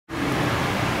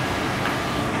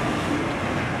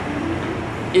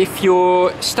if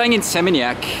you're staying in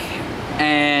Seminyak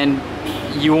and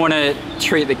you want to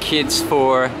treat the kids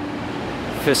for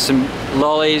some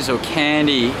lollies or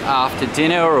candy after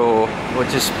dinner or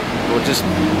just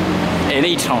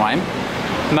any time,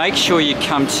 make sure you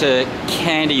come to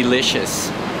Candylicious,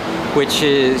 which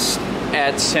is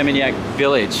at Seminyak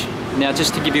Village. Now,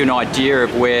 just to give you an idea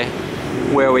of where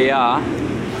we are,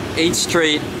 Eat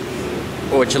Street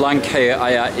or Jalan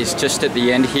Kaya is just at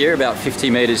the end here, about 50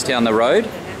 meters down the road,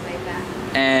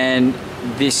 and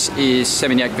this is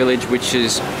Seminyak Village, which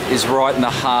is right in the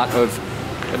heart of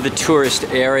the tourist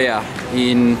area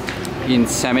in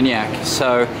Seminyak.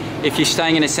 So if you're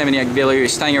staying in a Seminyak Village, you're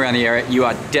staying around the area, you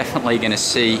are definitely going to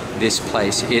see this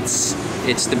place. It's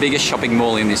the biggest shopping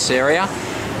mall in this area,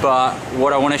 but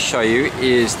what I want to show you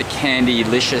is the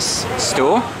Candylicious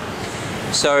store.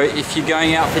 So if you're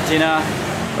going out for dinner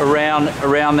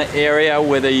around the area,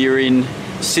 whether you're in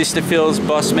Sister Phil's,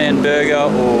 Bossman Burger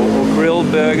or Grill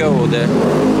Burger or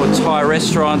Thai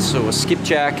restaurants or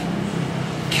Skipjack,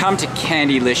 come to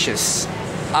Candylicious.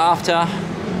 After,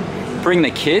 bring the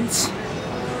kids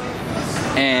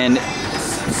and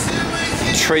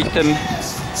treat them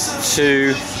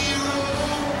to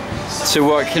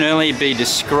what can only be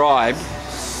described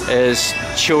as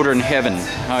children heaven.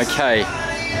 Okay,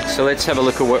 so let's have a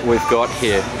look at what we've got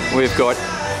here. We've got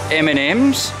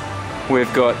M&Ms,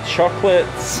 we've got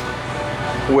chocolates,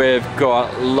 we've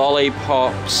got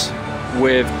lollipops,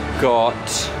 we've got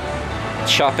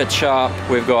Chupa Chup,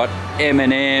 we've got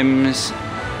M&Ms,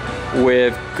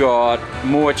 we've got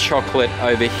more chocolate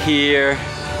over here,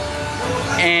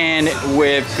 and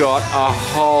we've got a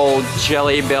whole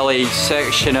Jelly Belly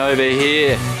section over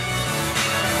here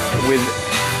with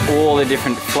all the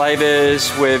different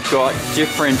flavors. We've got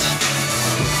different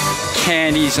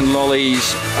candies and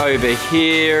lollies over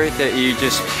here that you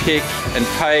just pick and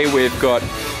pay. We've got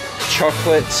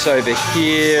chocolates over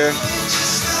here,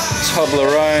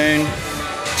 Toblerone,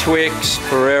 Twix,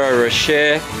 Ferrero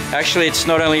Rocher. Actually, it's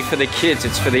not only for the kids,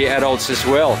 it's for the adults as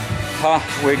well.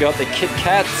 We've got the Kit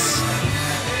Kats.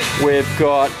 We've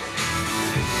got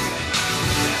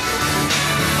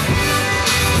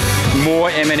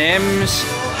more M&Ms.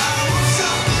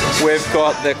 We've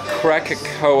got the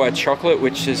Krakakoa chocolate,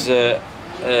 which is a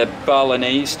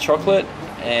Balinese chocolate,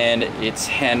 and it's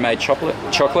handmade chocolate.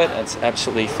 It's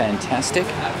absolutely fantastic.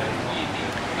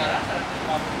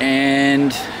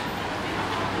 And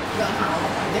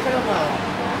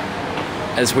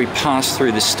as we pass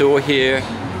through the store here,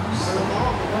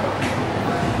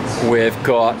 we've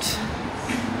got,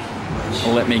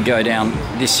 let me go down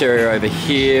this area over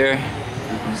here.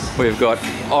 We've got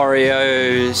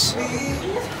Oreos,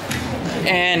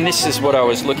 and this is what I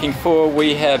was looking for.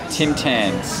 We have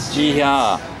TimTams.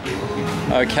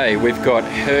 Okay, we've got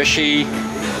Hershey.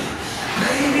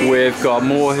 We've got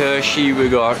more Hershey.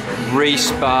 We've got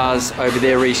Reese bars over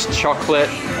there, Reese chocolate.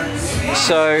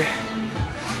 So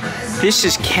this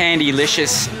is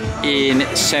Candylicious in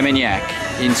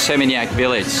Seminyak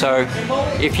Village. So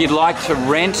if you'd like to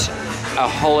rent a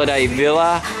holiday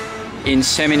villa in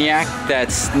Seminyak,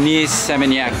 that's near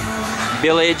Seminyak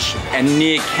Village and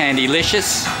near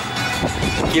Candylicious,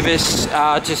 give us,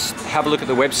 just have a look at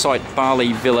the website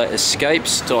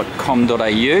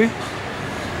balivillaescapes.com.au,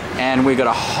 and we've got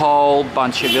a whole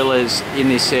bunch of villas in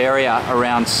this area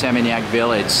around Seminyak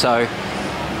Village. So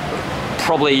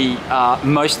probably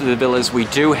most of the villas we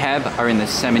do have are in the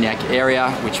Seminyak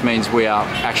area, which means we are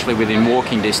actually within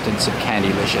walking distance of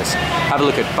Candylicious. Have a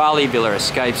look at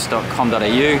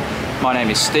balivillaescapes.com.au. My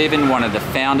name is Stephen, one of the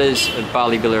founders of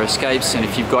Bali Villa Escapes, and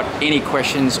if you've got any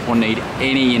questions or need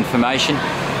any information,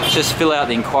 just fill out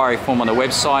the inquiry form on the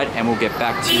website and we'll get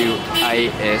back to you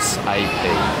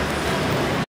ASAP.